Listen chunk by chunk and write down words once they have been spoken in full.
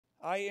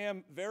I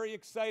am very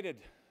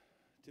excited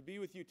to be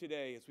with you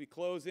today as we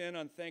close in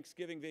on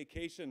Thanksgiving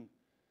vacation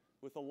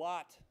with a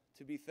lot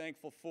to be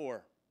thankful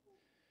for.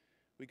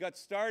 We got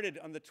started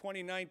on the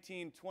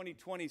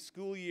 2019-2020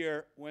 school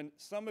year when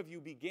some of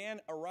you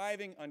began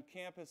arriving on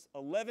campus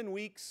 11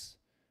 weeks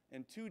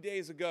and 2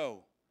 days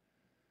ago.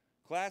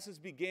 Classes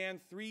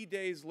began 3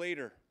 days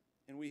later,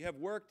 and we have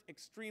worked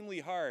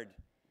extremely hard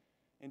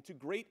and to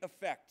great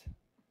effect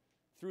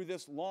through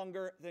this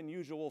longer than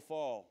usual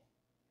fall.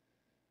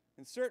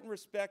 In certain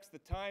respects, the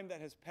time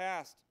that has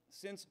passed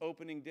since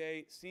opening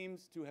day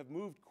seems to have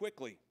moved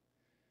quickly.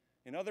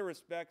 In other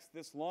respects,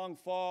 this long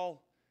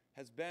fall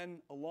has been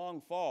a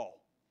long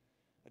fall,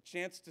 a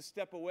chance to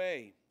step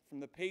away from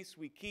the pace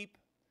we keep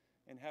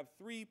and have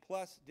 3+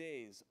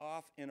 days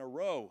off in a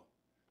row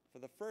for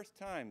the first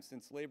time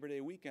since Labor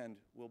Day weekend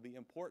will be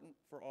important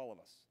for all of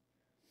us.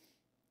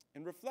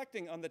 In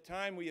reflecting on the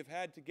time we have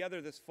had together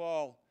this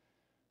fall,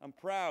 I'm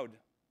proud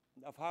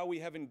of how we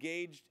have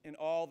engaged in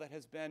all that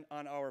has been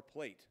on our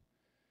plate.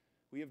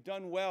 We have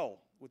done well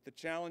with the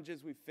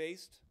challenges we've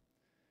faced.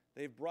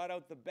 They've brought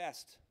out the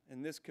best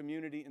in this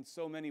community in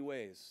so many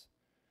ways.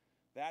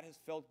 That has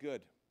felt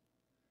good.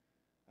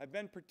 I've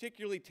been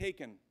particularly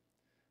taken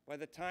by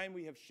the time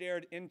we have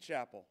shared in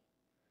chapel,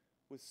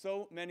 with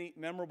so many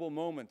memorable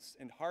moments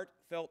and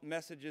heartfelt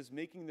messages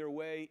making their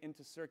way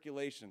into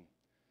circulation.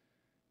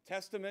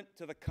 Testament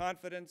to the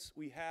confidence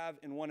we have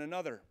in one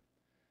another,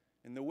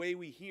 in the way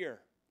we hear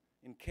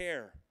and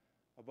care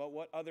about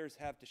what others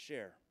have to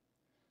share.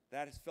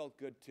 That has felt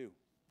good too.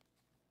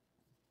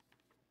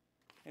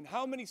 And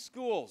how many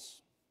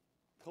schools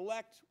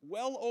collect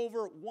well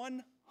over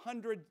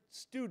 100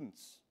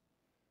 students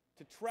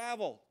to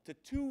travel to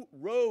 2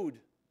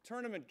 road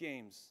tournament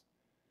games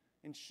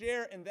and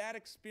share in that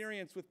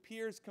experience with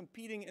peers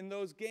competing in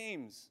those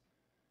games?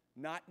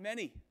 Not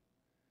many.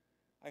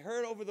 I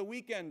heard over the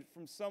weekend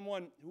from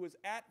someone who was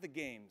at the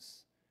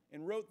games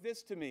and wrote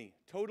this to me,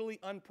 totally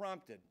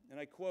unprompted, and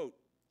I quote,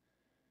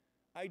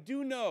 "I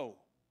do know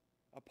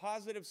a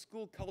positive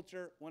school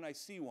culture when I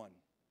see one.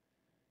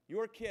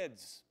 Your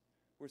kids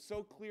were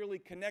so clearly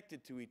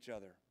connected to each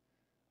other,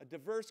 a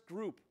diverse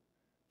group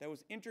that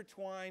was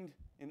intertwined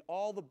in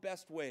all the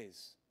best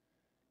ways,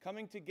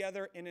 coming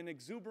together in an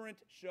exuberant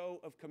show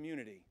of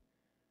community.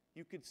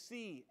 You could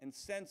see and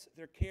sense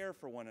their care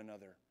for one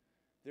another,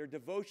 their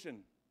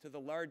devotion to the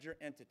larger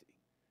entity,"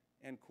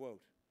 end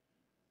quote.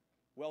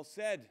 Well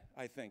said,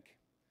 I think,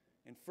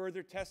 and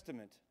further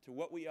testament to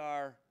what we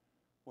are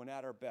when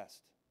at our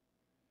best.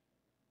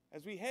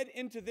 As we head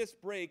into this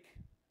break,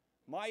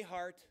 my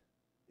heart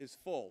is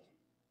full,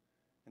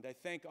 and I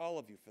thank all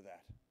of you for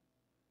that.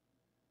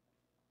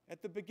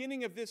 At the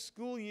beginning of this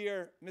school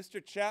year,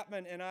 Mr.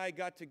 Chapman and I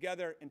got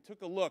together and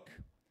took a look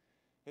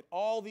at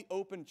all the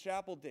open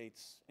chapel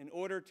dates in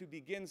order to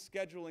begin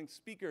scheduling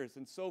speakers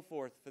and so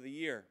forth for the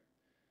year.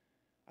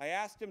 I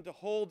asked him to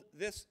hold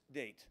this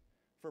date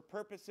for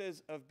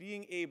purposes of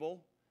being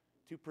able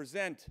to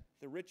present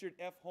the Richard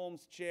F.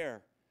 Holmes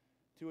Chair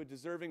to a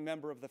deserving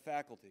member of the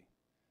faculty.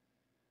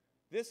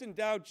 This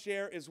endowed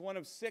chair is one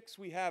of 6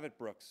 we have at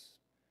Brooks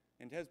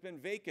and has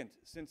been vacant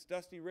since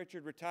Dusty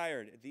Richard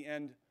retired at the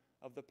end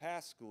of the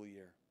past school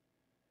year.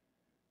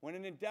 When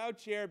an endowed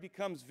chair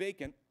becomes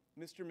vacant,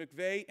 Mr.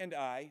 McVeigh and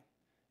I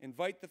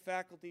invite the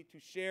faculty to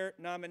share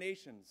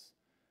nominations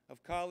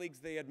of colleagues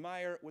they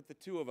admire with the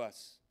 2 of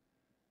us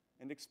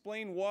and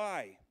explain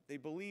why they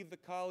believe the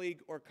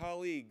colleague or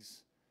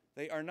colleagues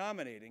they are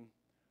nominating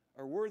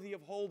are worthy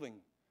of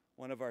holding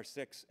one of our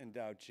 6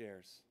 endowed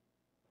chairs.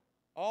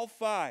 All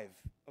 5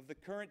 of the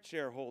current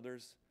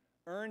chairholders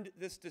earned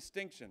this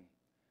distinction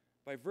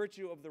by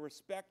virtue of the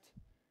respect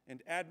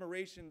and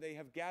admiration they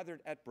have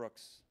gathered at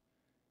Brooks,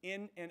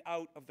 in and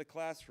out of the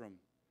classroom,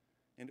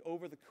 and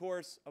over the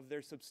course of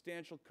their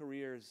substantial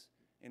careers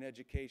in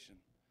education.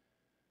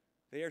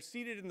 They are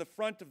seated in the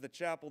front of the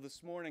chapel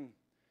this morning,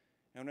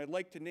 and I'd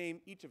like to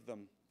name each of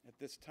them at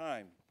this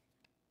time.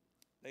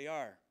 They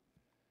are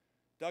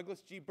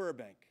Douglas G.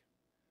 Burbank.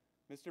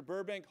 Mr.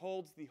 Burbank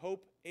holds the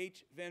Hope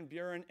H. Van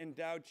Buren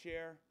Endowed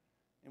Chair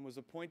and was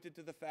appointed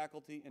to the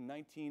faculty in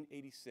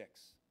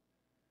 1986.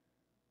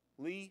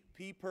 Lee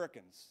P.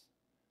 Perkins.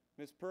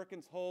 Ms.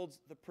 Perkins holds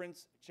the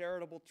Prince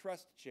Charitable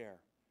Trust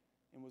Chair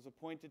and was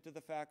appointed to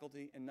the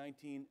faculty in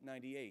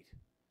 1998.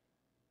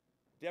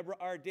 Deborah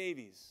R.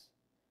 Davies.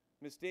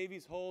 Ms.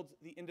 Davies holds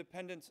the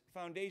Independence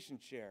Foundation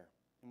Chair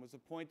and was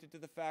appointed to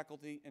the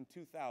faculty in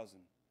 2000.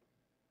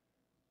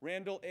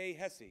 Randall A.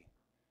 Hesse.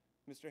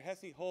 Mr.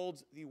 Hesse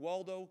holds the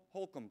Waldo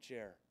Holcomb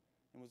Chair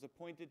and was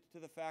appointed to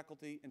the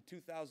faculty in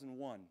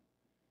 2001.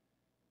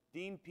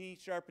 Dean P.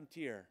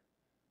 Charpentier.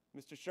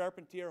 Mr.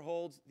 Charpentier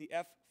holds the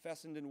F.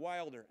 Fessenden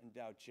Wilder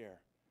Endowed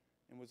Chair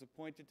and was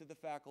appointed to the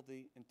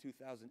faculty in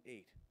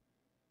 2008.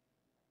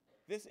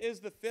 This is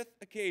the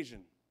 5th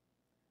occasion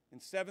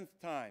and 7th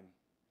time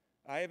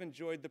I have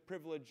enjoyed the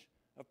privilege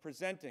of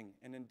presenting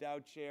an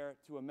endowed chair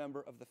to a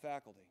member of the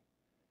faculty.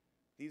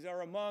 These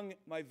are among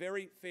my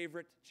very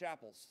favorite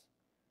chapels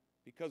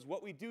because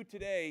what we do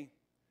today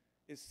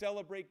is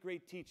celebrate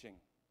great teaching,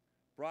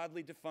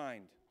 broadly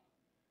defined,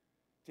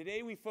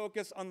 Today we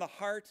focus on the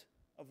heart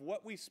of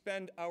what we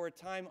spend our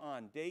time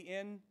on day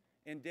in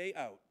and day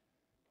out,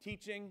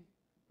 teaching,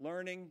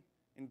 learning,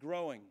 and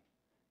growing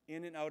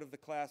in and out of the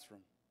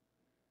classroom.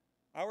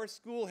 Our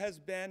school has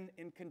been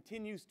and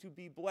continues to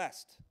be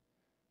blessed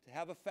to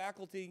have a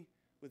faculty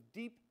with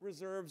deep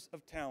reserves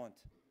of talent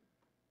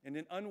and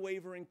an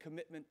unwavering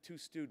commitment to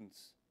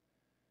students,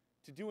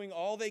 to doing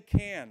all they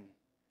can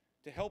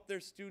to help their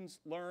students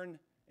learn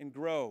and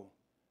grow,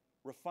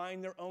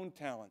 refine their own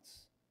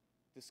talents,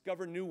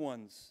 discover new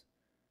ones,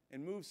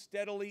 and move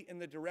steadily in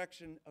the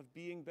direction of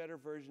being better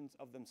versions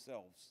of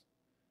themselves.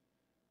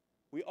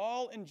 We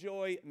all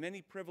enjoy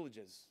many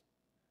privileges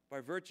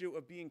by virtue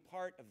of being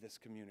part of this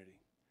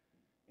community,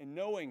 and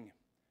knowing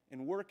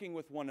and working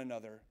with one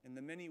another in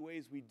the many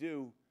ways we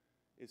do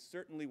is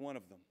certainly one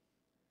of them.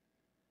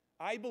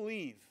 I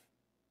believe,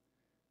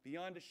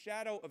 beyond a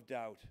shadow of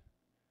doubt,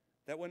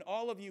 that when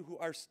all of you who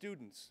are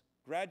students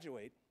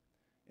graduate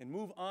and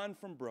move on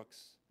from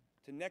Brooks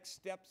to next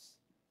steps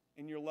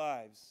in your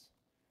lives,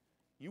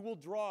 you will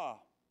draw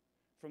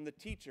from the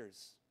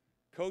teachers,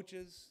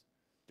 coaches,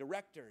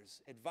 directors,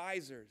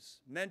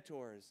 advisors,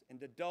 mentors,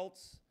 and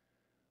adults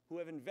who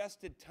have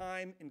invested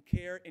time and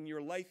care in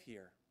your life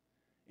here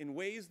in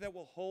ways that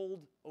will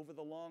hold over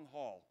the long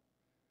haul.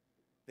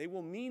 They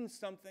will mean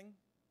something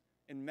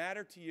and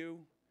matter to you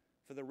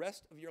for the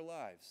rest of your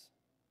lives.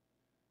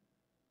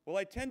 Well,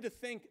 I tend to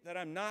think that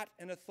I'm not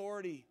an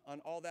authority on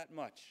all that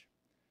much.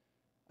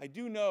 I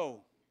do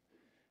know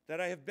that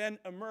I have been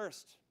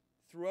immersed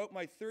throughout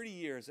my 30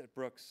 years at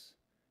Brooks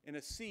in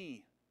a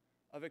sea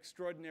of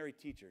extraordinary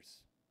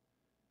teachers.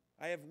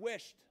 I have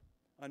wished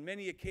on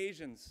many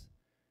occasions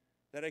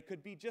that I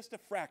could be just a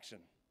fraction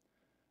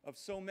of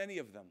so many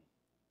of them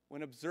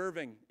when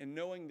observing and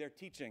knowing their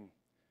teaching,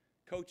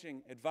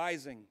 coaching,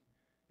 advising,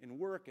 and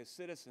work as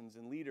citizens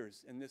and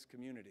leaders in this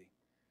community.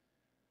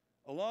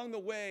 Along the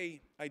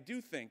way, I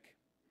do think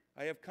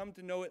I have come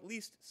to know at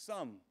least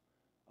some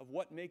of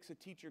what makes a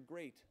teacher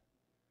great.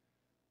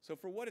 So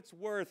for what it's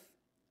worth,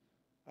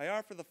 I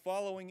offer the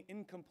following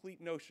incomplete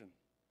notion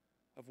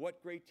of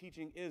what great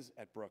teaching is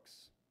at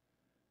Brooks,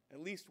 at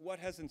least what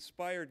has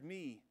inspired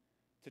me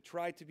to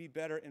try to be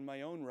better in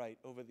my own right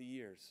over the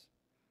years.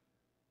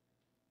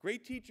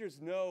 Great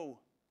teachers know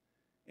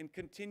and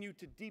continue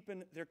to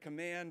deepen their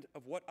command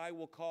of what I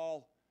will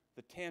call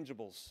the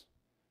tangibles.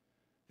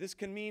 This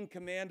can mean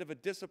command of a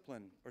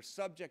discipline or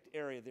subject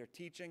area they're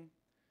teaching,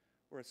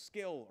 or a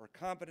skill or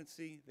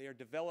competency they are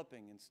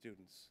developing in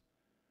students,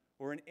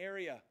 or an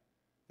area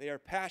they are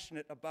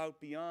passionate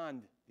about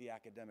beyond the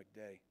academic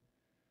day.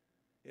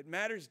 It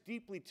matters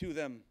deeply to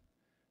them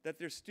that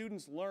their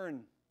students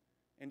learn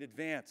and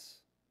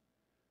advance.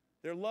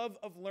 Their love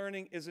of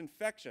learning is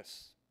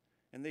infectious,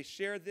 and they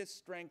share this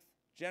strength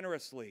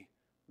generously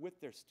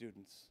with their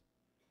students.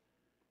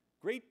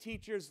 Great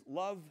teachers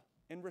love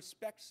and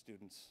respect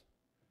students.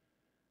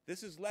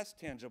 This is less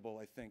tangible,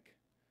 I think,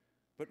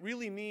 but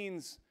really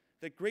means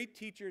that great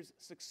teachers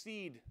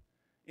succeed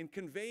in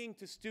conveying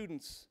to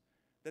students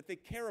that they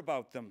care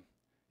about them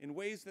in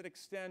ways that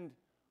extend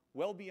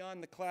well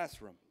beyond the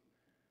classroom.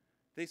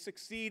 They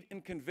succeed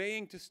in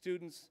conveying to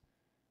students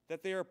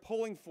that they are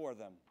pulling for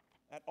them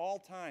at all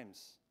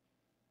times.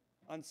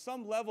 On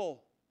some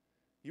level,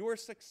 your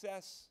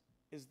success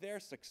is their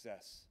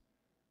success,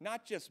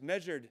 not just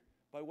measured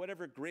by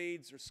whatever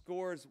grades or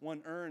scores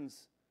one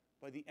earns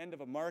by the end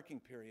of a marking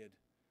period,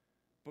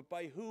 but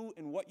by who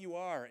and what you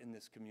are in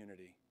this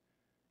community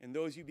and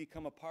those you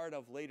become a part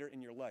of later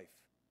in your life.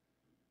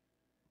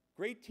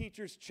 Great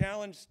teachers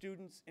challenge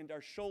students and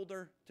are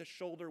shoulder to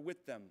shoulder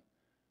with them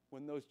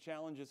when those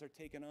challenges are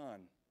taken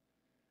on.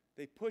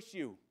 They push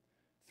you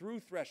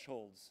through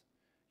thresholds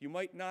you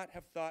might not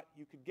have thought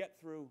you could get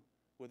through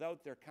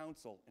without their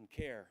counsel and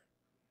care.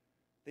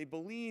 They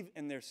believe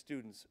in their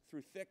students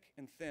through thick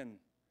and thin.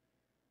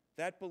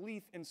 That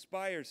belief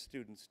inspires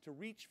students to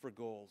reach for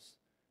goals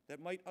that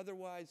might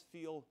otherwise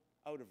feel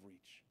out of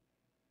reach.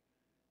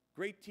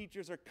 Great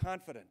teachers are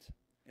confident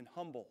and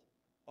humble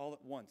all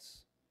at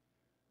once.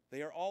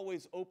 They are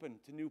always open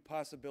to new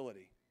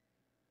possibility.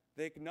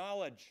 They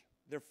acknowledge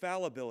their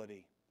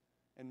fallibility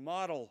and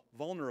model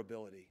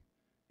vulnerability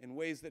in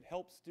ways that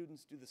help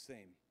students do the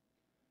same.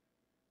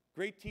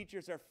 Great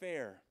teachers are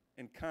fair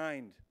and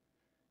kind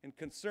and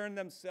concern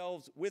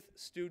themselves with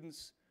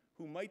students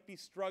who might be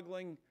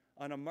struggling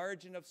on a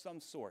margin of some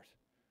sort: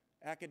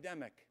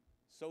 academic,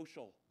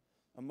 social,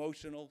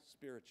 emotional,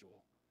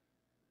 spiritual.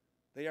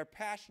 They are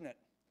passionate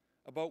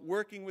about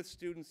working with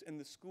students in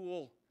the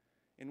school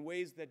in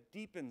ways that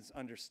deepens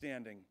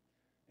understanding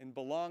and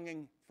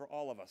belonging for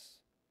all of us.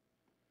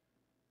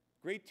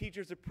 Great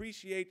teachers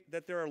appreciate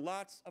that there are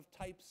lots of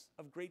types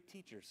of great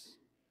teachers.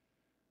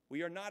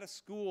 We are not a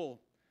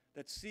school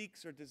that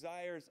seeks or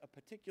desires a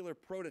particular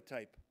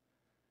prototype,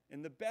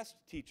 and the best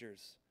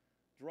teachers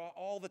draw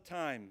all the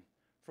time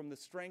from the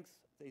strength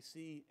they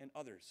see in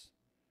others.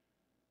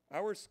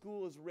 Our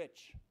school is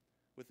rich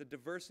with a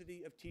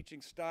diversity of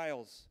teaching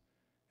styles,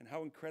 and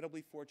how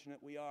incredibly fortunate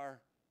we are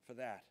for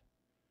that.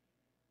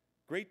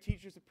 Great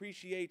teachers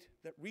appreciate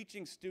that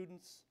reaching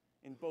students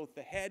in both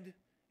the head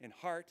and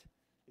heart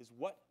is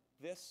what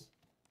this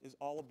is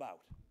all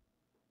about.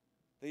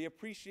 They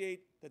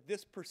appreciate that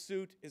this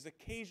pursuit is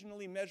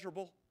occasionally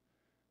measurable,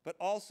 but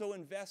also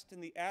invest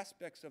in the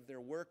aspects of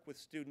their work with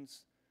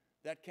students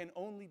that can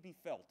only be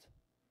felt.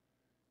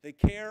 They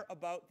care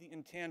about the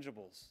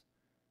intangibles,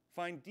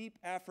 find deep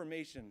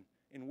affirmation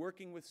in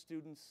working with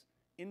students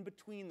in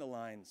between the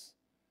lines,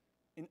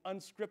 in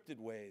unscripted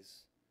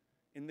ways,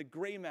 in the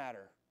gray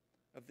matter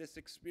of this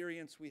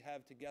experience we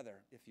have together,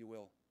 if you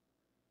will.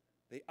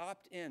 They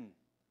opt in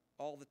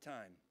all the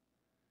time.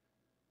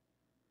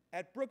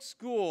 At Brooks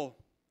School,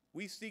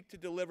 we seek to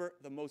deliver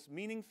the most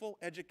meaningful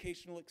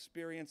educational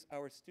experience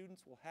our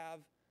students will have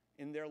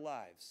in their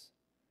lives.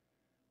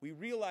 We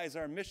realize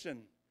our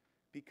mission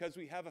because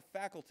we have a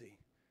faculty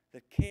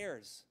that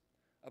cares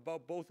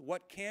about both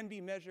what can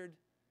be measured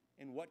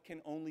and what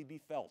can only be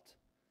felt.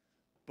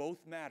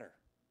 Both matter.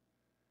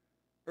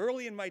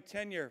 Early in my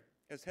tenure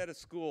as head of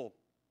school,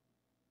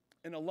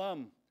 an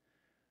alum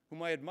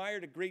whom I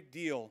admired a great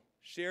deal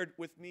shared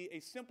with me a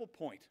simple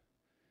point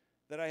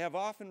that I have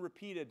often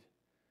repeated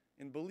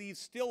and believe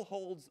still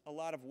holds a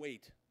lot of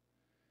weight.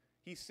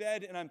 He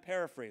said, and I'm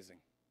paraphrasing,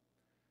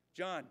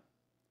 "John,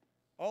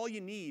 all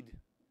you need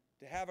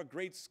to have a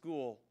great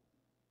school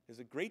is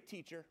a great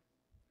teacher,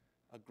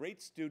 a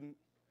great student,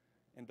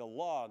 and a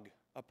log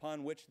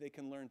upon which they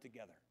can learn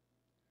together."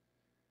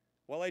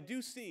 While I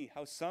do see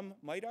how some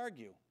might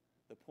argue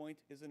the point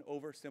is an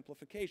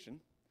oversimplification,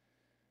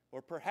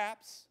 or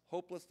perhaps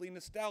hopelessly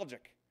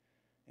nostalgic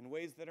in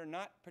ways that are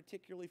not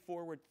particularly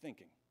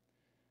forward-thinking,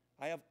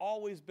 I have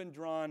always been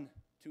drawn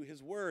to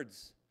his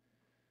words.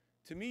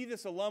 To me,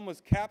 this alum was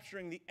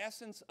capturing the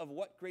essence of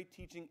what great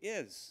teaching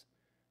is: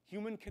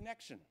 human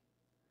connection,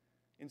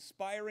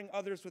 inspiring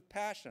others with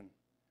passion,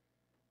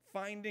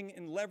 finding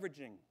and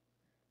leveraging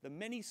the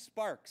many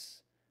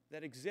sparks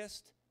that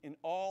exist in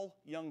all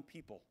young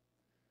people.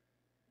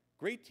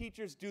 Great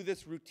teachers do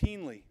this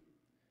routinely,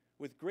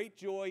 with great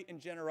joy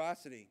and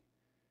generosity,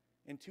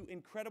 and to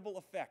incredible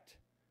effect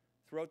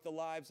throughout the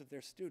lives of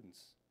their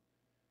students.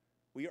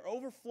 We are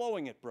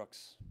overflowing at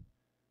Brooks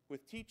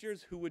with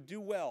teachers who would do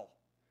well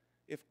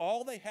if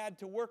all they had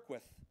to work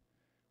with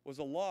was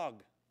a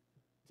log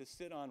to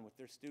sit on with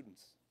their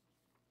students.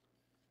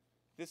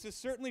 This is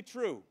certainly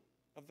true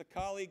of the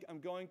colleague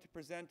I'm going to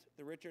present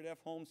the Richard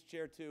F. Holmes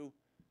Chair to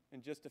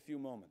in just a few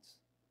moments.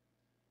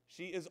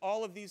 She is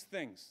all of these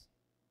things.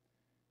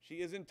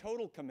 She is in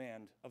total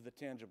command of the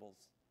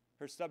tangibles,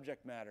 her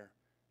subject matter,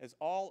 as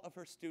all of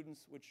her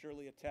students would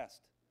surely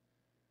attest.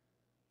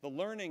 The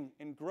learning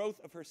and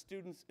growth of her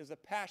students is a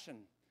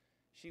passion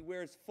she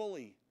wears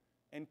fully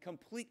and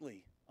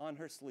completely on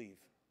her sleeve.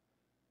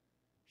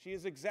 She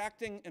is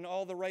exacting in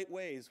all the right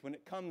ways when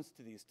it comes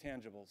to these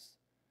tangibles,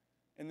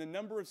 and the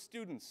number of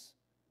students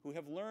who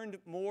have learned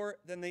more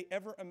than they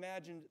ever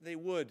imagined they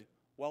would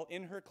while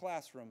in her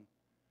classroom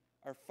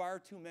are far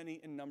too many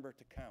in number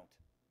to count.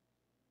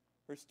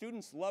 Her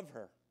students love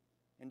her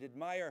and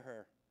admire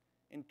her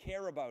and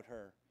care about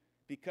her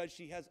because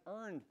she has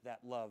earned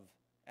that love,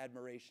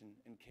 admiration,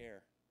 and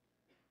care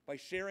by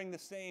sharing the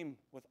same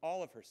with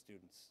all of her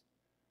students,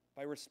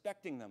 by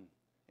respecting them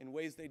in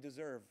ways they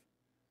deserve,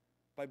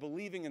 by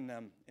believing in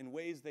them in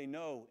ways they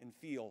know and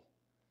feel.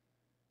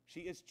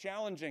 She is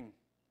challenging,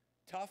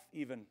 tough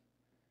even,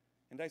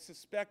 and I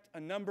suspect a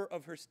number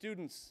of her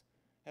students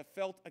have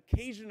felt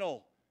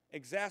occasional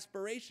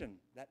exasperation,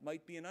 that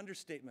might be an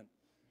understatement,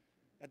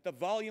 at the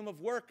volume of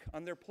work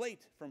on their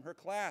plate from her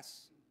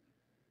class.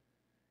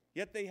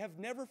 Yet they have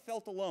never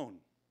felt alone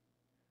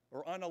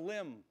or on a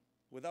limb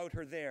without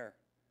her there,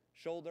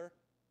 shoulder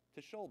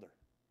to shoulder.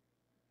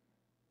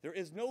 There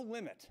is no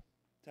limit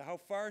to how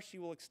far she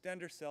will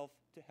extend herself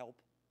to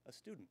help a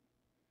student.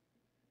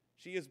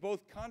 She is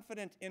both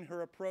confident in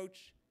her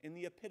approach and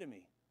the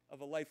epitome of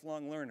a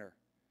lifelong learner.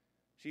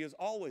 She is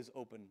always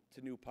open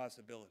to new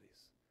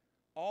possibilities,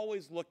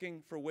 always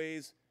looking for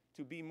ways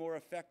to be more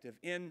effective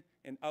in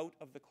and out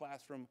of the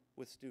classroom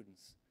with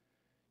students.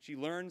 She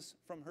learns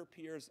from her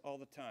peers all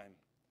the time.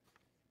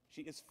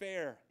 She is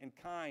fair and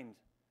kind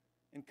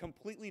and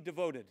completely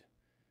devoted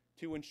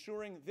to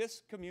ensuring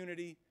this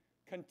community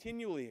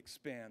continually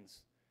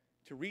expands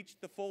to reach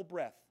the full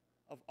breadth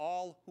of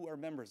all who are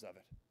members of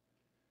it.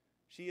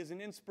 She is an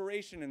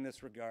inspiration in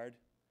this regard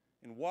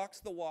and walks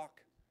the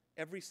walk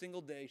every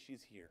single day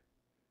she's here.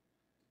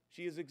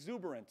 She is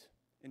exuberant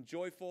and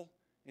joyful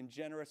and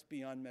generous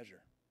beyond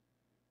measure.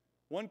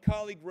 One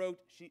colleague wrote,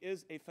 "She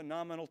is a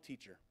phenomenal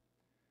teacher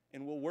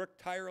and will work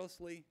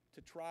tirelessly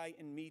to try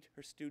and meet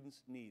her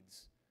students'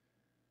 needs."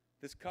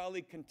 This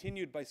colleague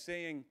continued by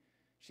saying,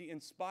 "She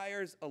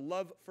inspires a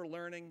love for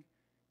learning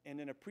and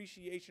an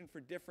appreciation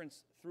for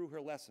difference through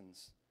her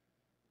lessons."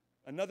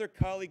 Another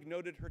colleague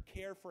noted her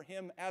care for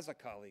him as a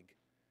colleague.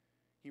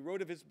 He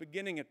wrote of his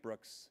beginning at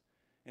Brooks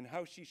and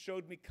how she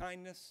showed me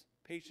kindness,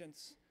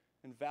 patience,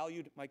 and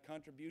valued my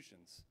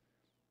contributions.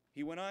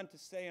 He went on to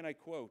say, and I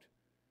quote,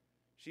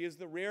 "She is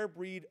the rare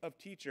breed of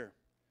teacher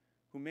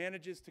who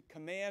manages to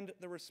command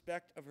the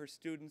respect of her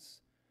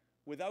students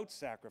without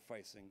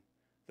sacrificing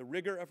the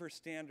rigor of her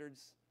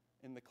standards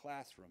in the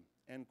classroom,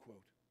 end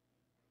quote.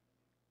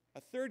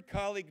 A third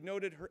colleague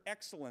noted her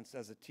excellence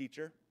as a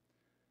teacher,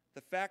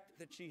 the fact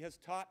that she has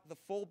taught the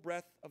full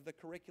breadth of the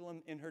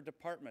curriculum in her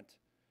department,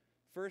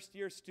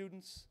 first-year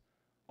students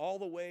all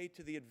the way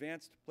to the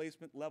advanced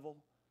placement level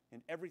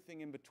and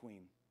everything in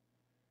between.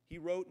 He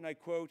wrote, and I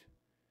quote,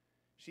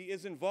 "She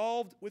is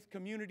involved with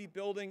community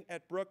building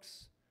at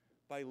Brooks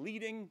by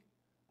leading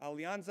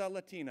Alianza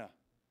Latina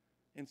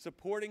and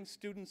supporting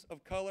students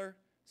of color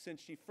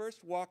since she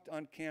first walked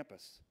on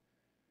campus.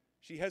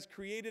 She has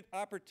created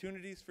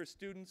opportunities for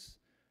students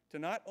to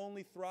not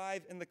only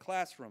thrive in the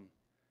classroom,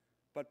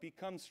 but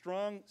become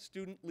strong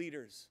student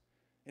leaders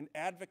and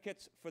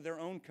advocates for their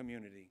own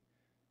community,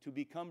 to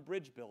become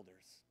bridge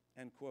builders,"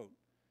 end quote.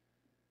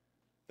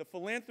 The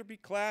philanthropy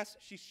class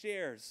she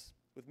shares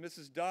with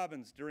Mrs.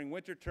 Dobbins during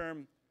winter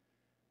term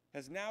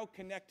has now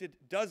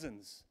connected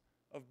dozens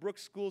of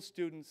Brooks School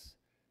students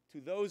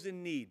to those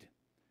in need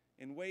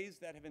in ways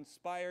that have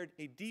inspired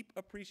a deep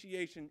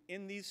appreciation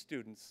in these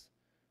students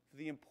for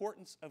the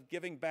importance of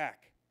giving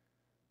back,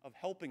 of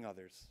helping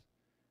others,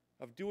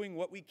 of doing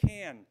what we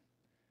can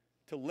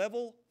to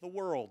level the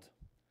world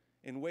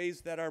in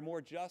ways that are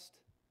more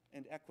just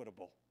and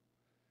equitable.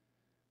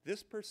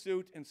 This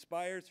pursuit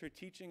inspires her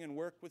teaching and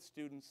work with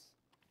students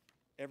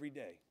every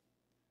day.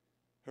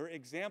 Her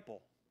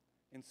example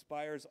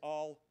inspires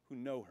all who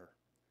know her.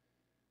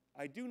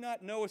 I do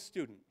not know a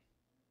student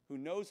who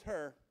knows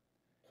her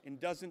and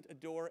doesn't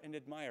adore and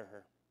admire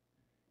her,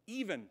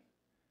 even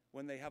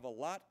when they have a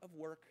lot of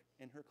work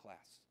in her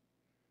class.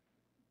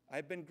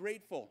 I've been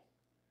grateful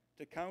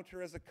to count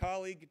her as a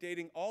colleague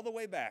dating all the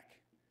way back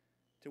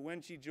to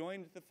when she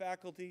joined the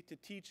faculty to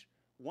teach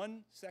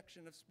one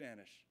section of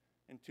Spanish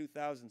in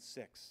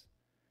 2006.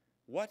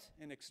 What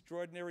an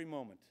extraordinary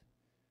moment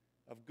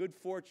of good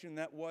fortune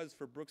that was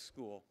for Brooks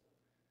School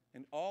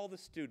and all the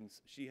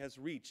students she has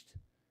reached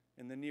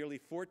in the nearly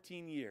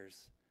 14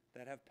 years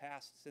that have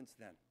passed since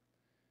then.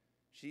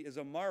 She is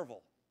a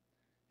marvel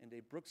and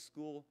a Brooks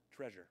School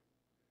treasure.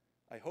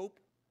 I hope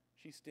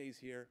she stays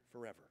here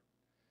forever.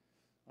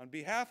 On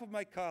behalf of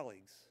my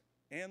colleagues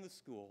and the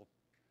school,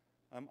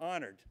 I'm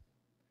honored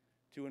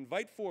to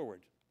invite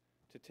forward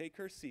to take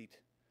her seat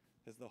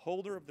as the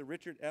holder of the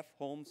Richard F.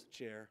 Holmes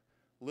Chair,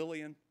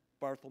 Lillian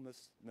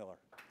Barthelmess Miller.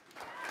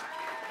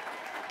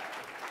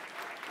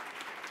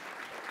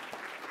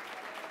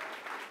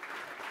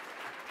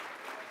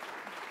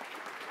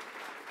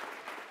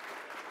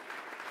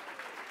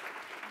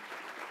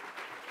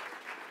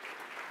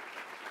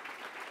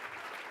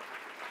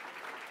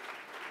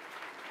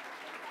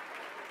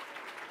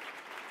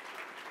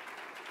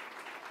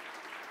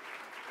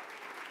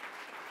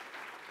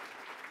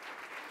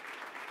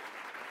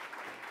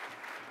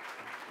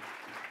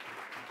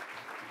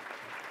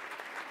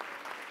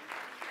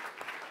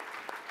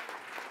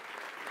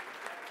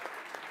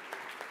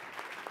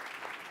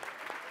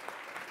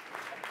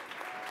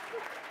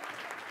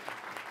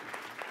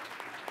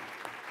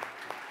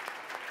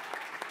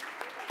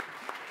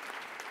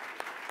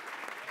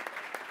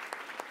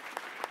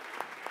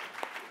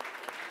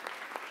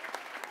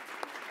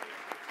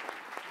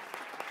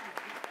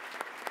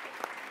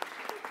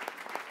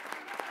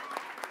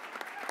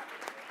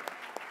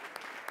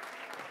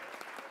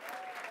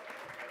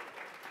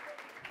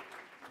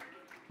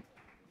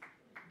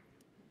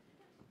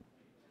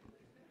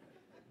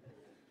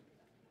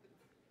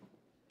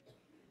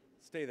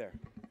 Stay there.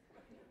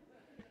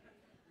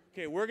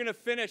 Okay, we're going to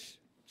finish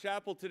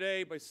chapel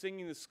today by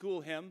singing the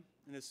school hymn.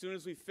 And as soon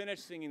as we finish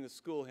singing the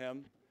school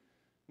hymn,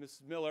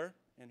 Mrs. Miller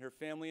and her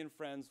family and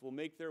friends will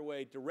make their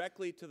way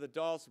directly to the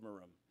Dulcimer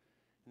room.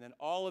 And then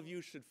all of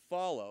you should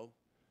follow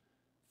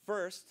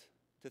first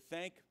to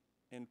thank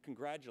and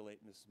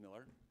congratulate Mrs.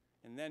 Miller,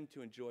 and then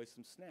to enjoy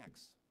some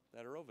snacks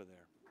that are over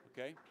there.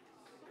 Okay?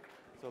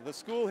 So the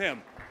school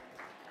hymn.